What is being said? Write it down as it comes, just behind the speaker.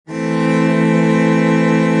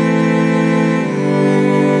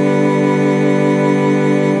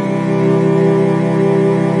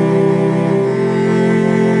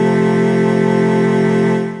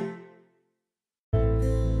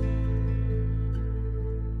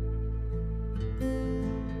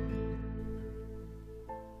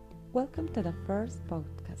Welcome to the first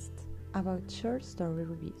podcast about short story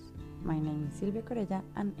reviews. My name is Silvia Corella,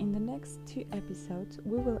 and in the next 2 episodes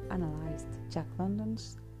we will analyze Jack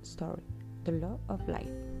London's story, The Law of Life.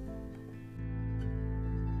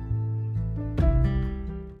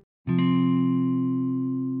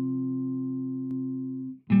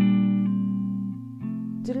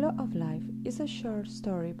 The Law of Life is a short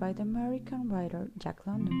story by the American writer Jack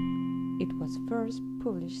London. It was first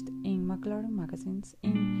published in Maclaren magazines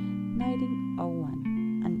in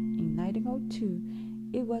 1901, and in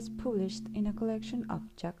 1902 it was published in a collection of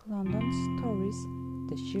Jack London's stories,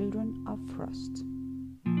 The Children of Frost.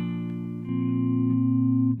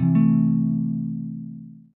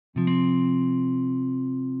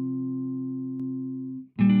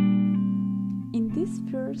 In this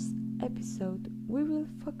first episode, we will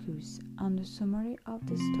focus on the summary of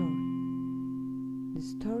the story. The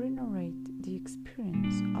story narrates the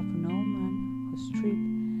experience of an old man whose tribe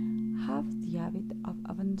have the habit of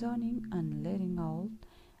abandoning and letting old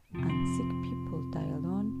and sick people die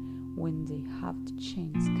alone when they have to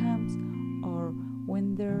change camps or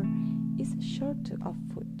when there is a shortage of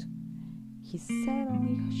food. He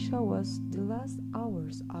suddenly shows us the last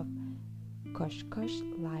hours of Koshkosh's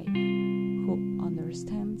life, who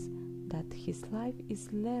understands that his life is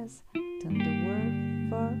less than the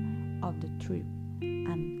welfare of the tribe,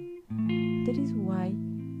 and that is why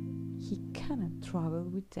he cannot travel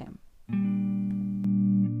with them.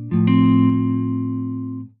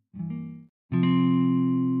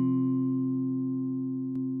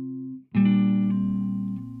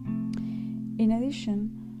 In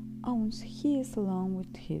addition, once he is alone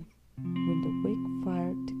with the wake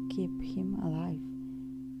fire to keep him alive.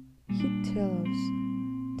 He tells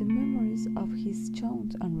the memories of his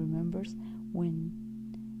youth and remembers when,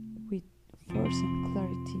 with force and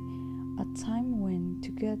clarity, a time when,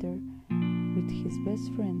 together with his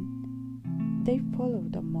best friend, they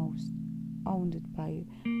followed the most, wounded by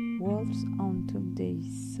wolves until they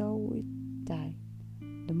saw it die.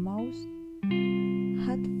 The mouse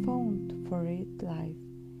had found for it life.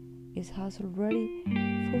 It has already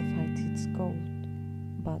fulfilled its goal,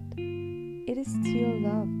 but it is still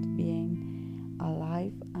loved being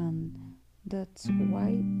alive, and that's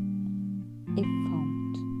why it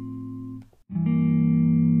found.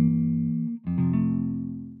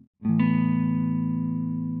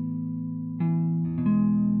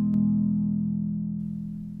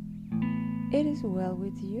 It is well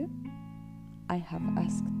with you? I have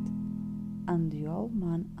asked, and the old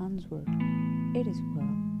man answered, It is well.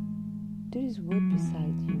 There is wood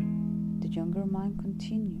beside you, the younger man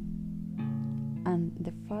continued, and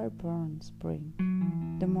the fire burns bright.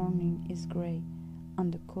 The morning is grey,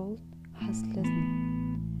 and the cold has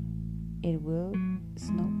lessened. It will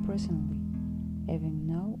snow presently, even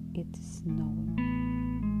now it is snowing.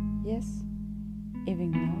 Yes,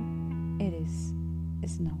 even now it is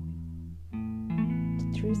snowing.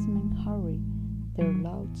 The tradesmen hurry, their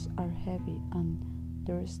loads are heavy, and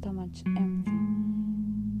their stomachs empty,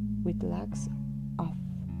 with lags of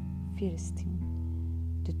feasting.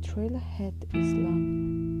 The trail ahead is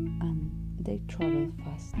long, and they travel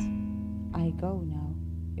fast. I go now.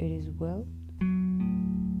 It is well.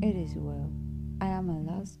 It is well. I am a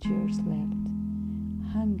last year's left,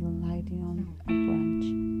 hanging lightly on a branch.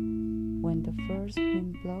 When the first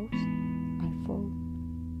wind blows, I fall.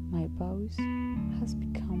 My voice has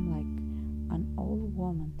become like an old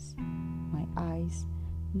woman's. My eyes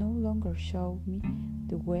no longer show me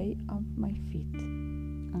the way of my feet,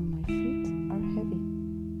 and my feet are heavy,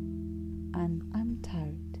 and I'm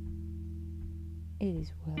tired. It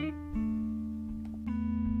is well.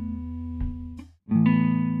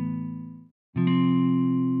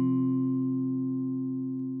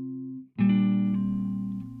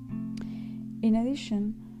 In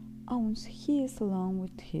addition, once he is alone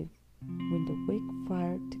with the wake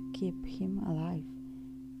fire to keep him alive.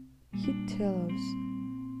 He tells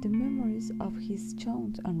the memories of his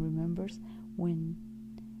youth and remembers when,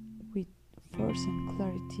 with force and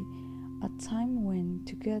clarity, a time when,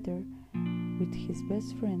 together with his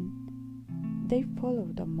best friend, they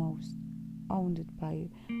followed the most, wounded by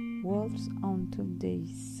wolves until they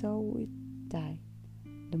saw it die.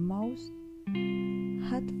 The mouse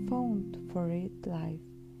had found for it life.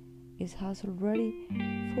 It has already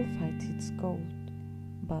fulfilled its goal,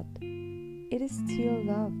 but it is still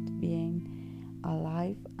loved being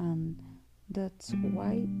alive, and that's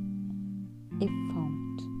why it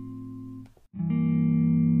found.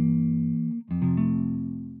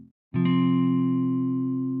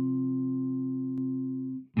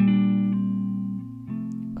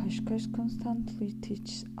 Koshkosh constantly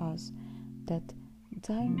teaches us that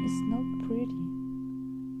dying is not pretty,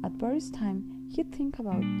 At various times, he thinks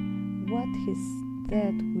about what his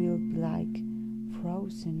death will be like,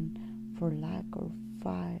 frozen for lack of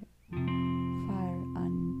fire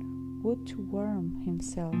and wood to warm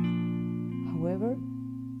himself. However,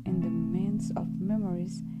 in the midst of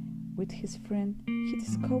memories with his friend, he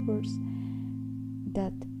discovers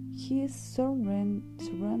that he is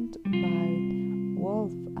surrounded by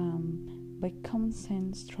wolves and by common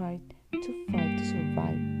sense tried to fight to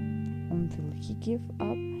survive, until he gives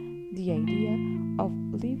up the idea of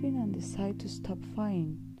living and decides to stop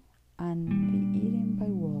fighting and be eaten by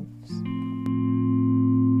wolves.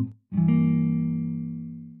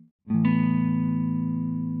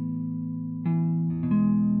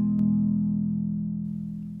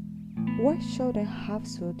 Why should I have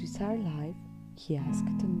so desired life? He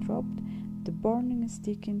asked and dropped the burning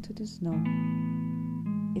stick into the snow.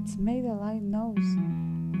 It made a light noise,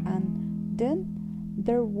 and then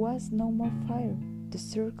there was no more fire. The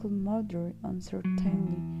circle muttered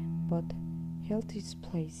uncertainly, but held its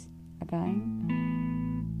place.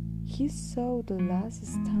 Again, he saw the last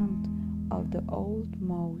stand of the old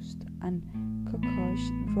mouse, and Kokosh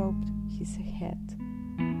dropped his head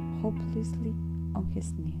hopelessly on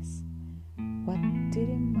his knees. What did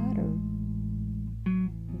it matter?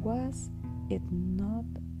 Was it not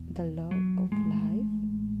the law of life?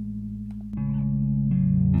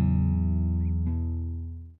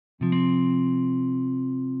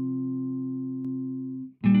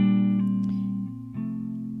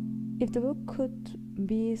 If the book could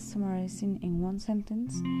be summarized in one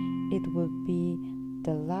sentence, it would be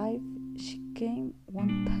the life she came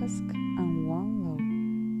one task and one law.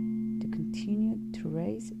 To continue to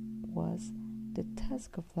raise was the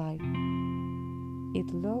task of life.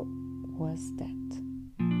 Its law was death.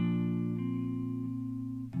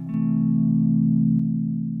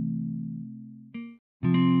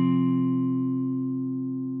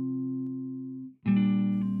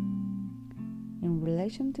 In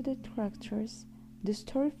relation to the characters, the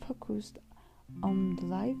story focused on the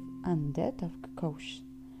life and death of Kokosh,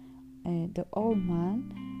 the old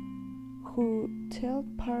man who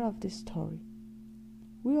told part of the story.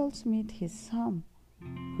 We also meet his son,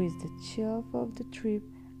 who is the chief of the tribe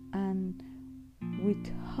and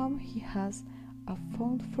with whom he has a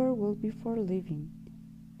fond farewell before leaving.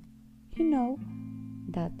 He knows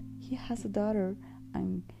that he has a daughter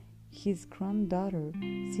and his granddaughter,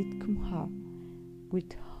 Sitkumha,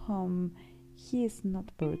 with whom he is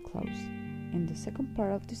not very close. In the second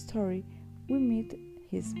part of the story, we meet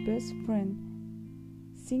his best friend,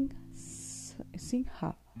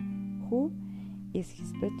 Singha, who is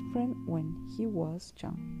his best friend when he was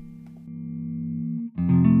young.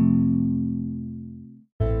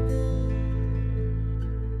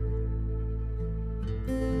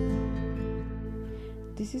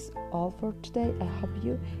 This is all for today. I hope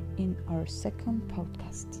you in our second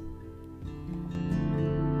podcast.